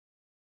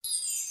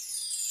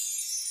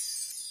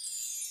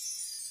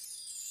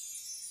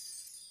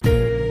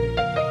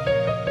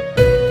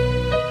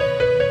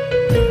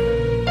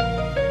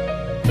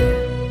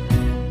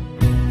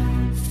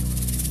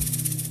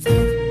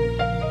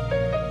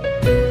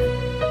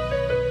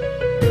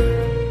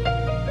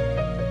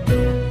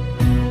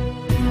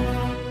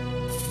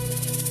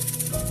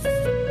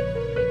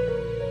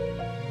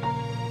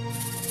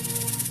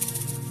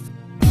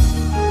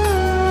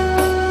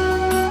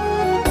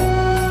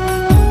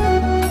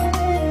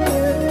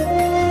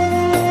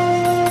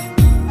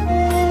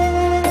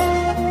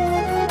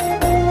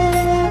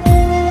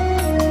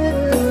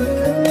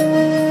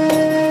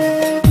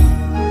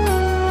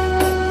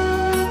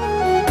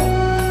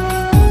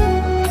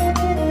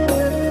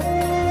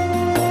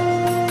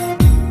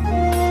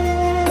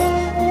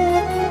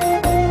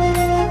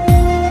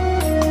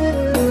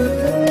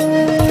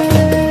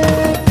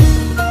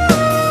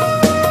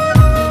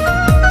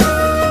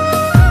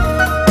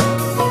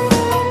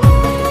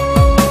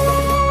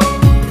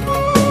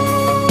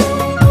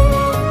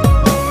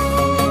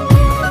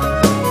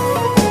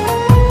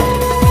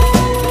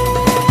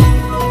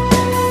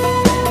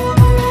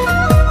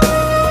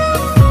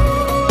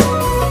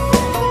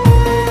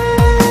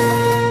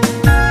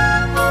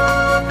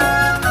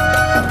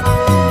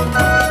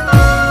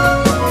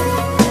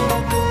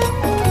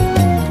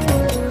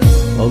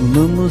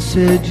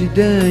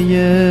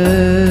secdeye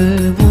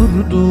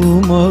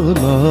vurdum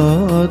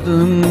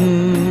ağladım.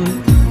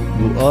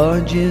 Bu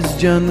aciz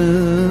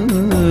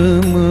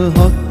canımı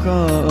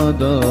Hakk'a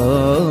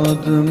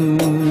adadım.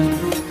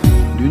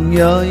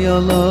 Dünya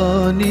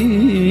yalan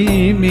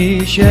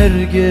imiş her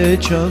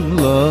geç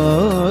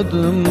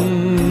anladım.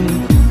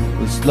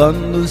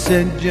 Islandı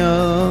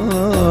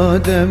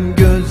seccadem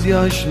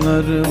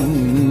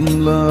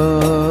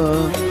gözyaşlarımla.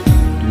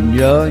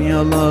 Dünya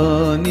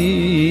yalan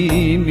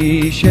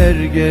imiş her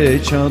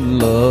geç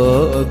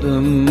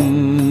anladım.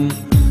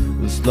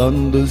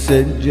 Islandı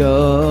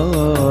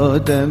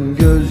seccadem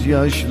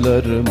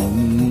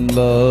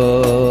gözyaşlarımla.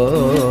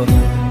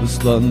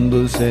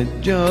 Islandı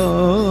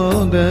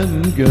seccadem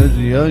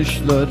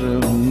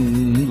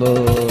gözyaşlarımla.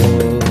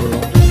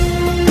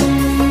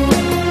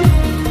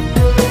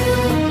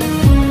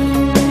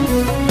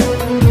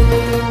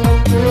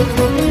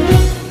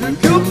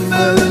 Hüküm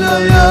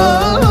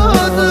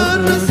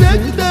Mevla'yadır,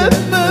 secdem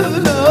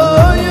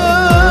Mevla'ya.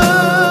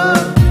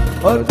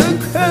 Artık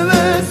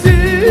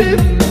hevesim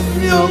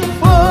yok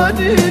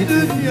fani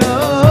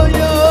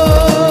dünyaya.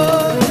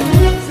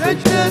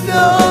 Secdede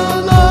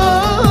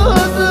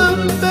ağladım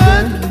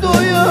ben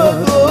doya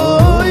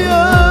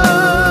doya.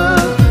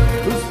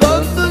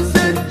 Islandı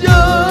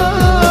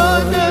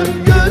seccadem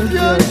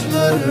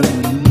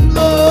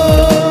gözyaşlarımla.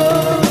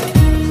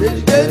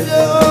 Secdede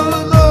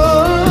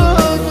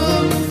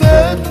ağladım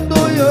ben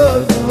doya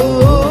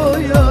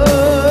doya.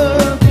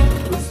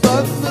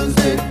 Islandı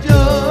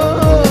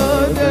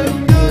seccadem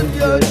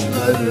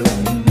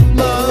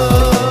gözyaşlarımla.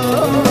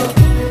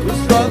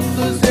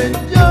 Islandı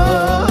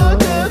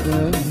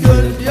seccadem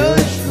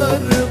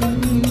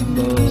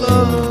gözyaşlarımla.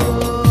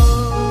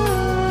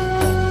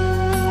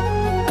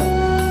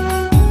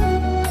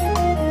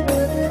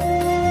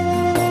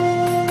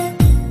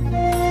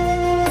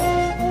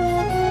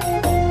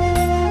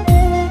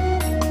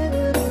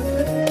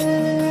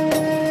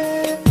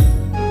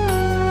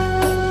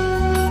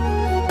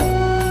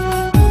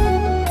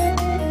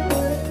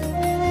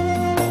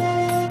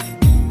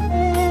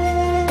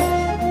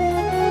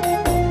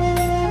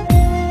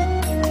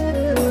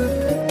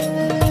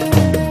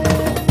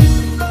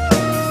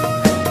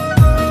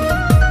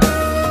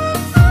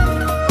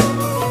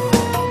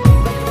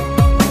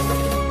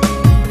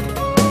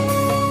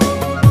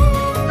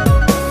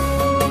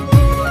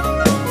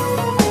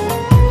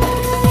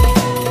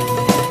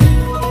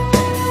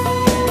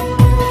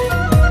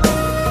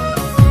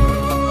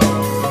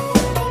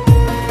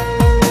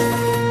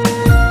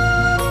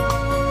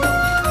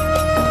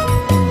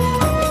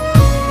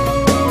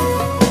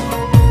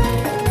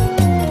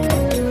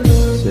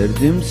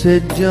 Serdim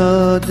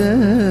seccademi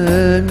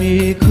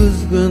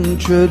kızgın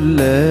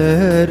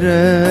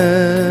çöllere.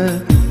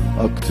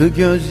 Aktı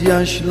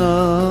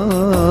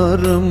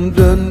gözyaşlarım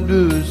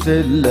döndü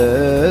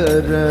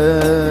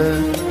sellere.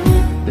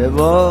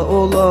 Deva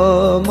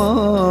olamadı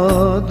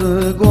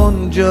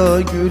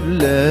gonca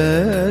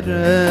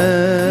güllere.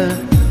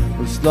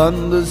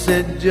 Islandı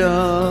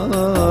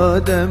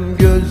seccadem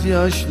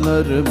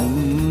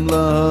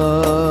gözyaşlarımla.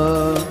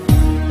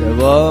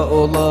 Deva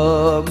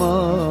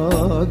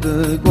olamadı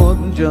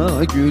gonca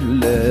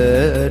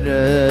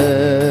güllere.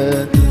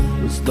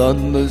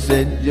 Islandı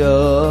seccadem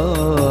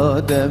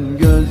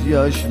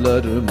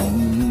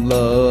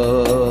gözyaşlarımla.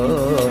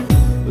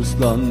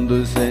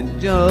 Islandı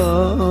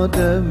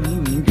seccadem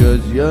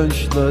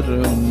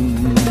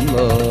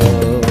gözyaşlarımla.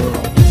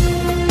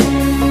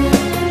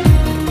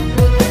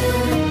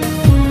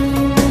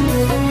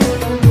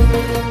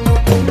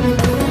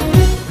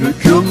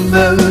 Hüküm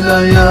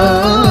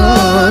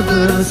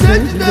Mevla'yadır,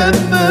 secdem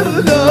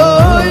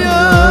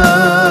Mevla'ya.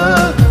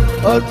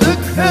 Artık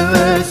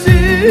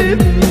hevesim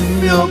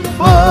yok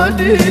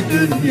fani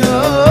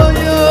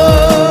dünyaya.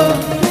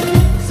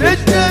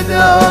 Secdede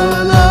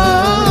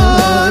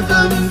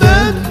ağladım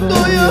ben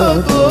doya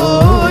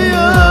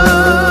doya.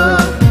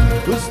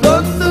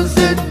 Islandı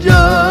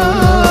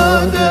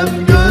seccadem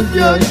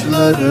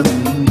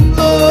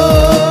gözyaşlarımla.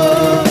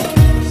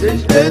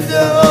 Secdede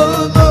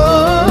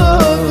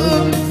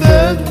ağladım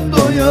ben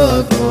doya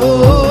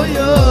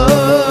doya.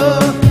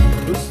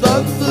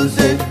 Islandı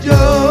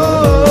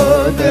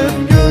seccadem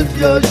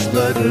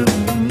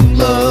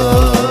gözyaşlarımla.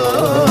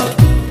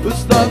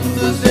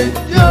 Islandı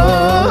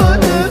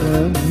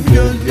seccadem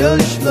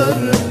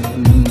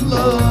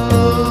gözyaşlarımla.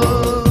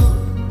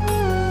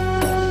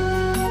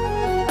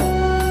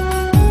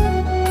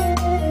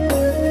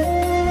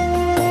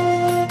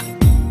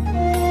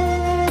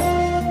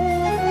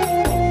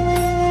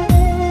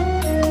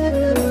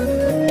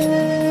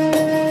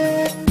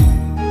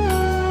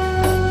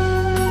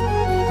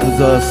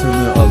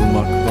 Rızasını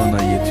almak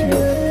bana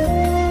yetiyor.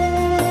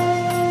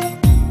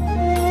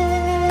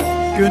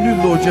 Gönül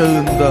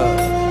ocağında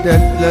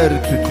dertler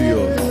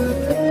tütüyor.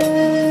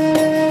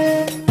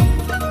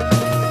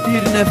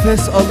 Bir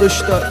nefes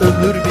alışta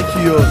ömür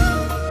bitiyor.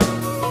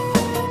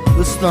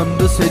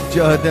 Islandı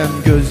seccadem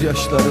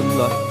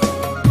gözyaşlarımla.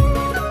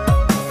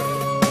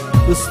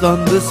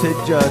 Islandı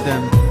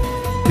seccadem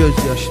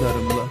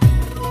gözyaşlarımla.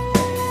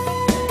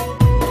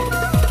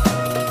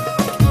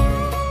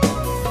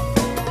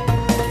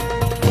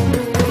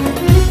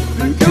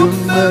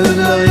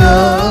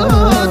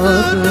 Mevla'yadır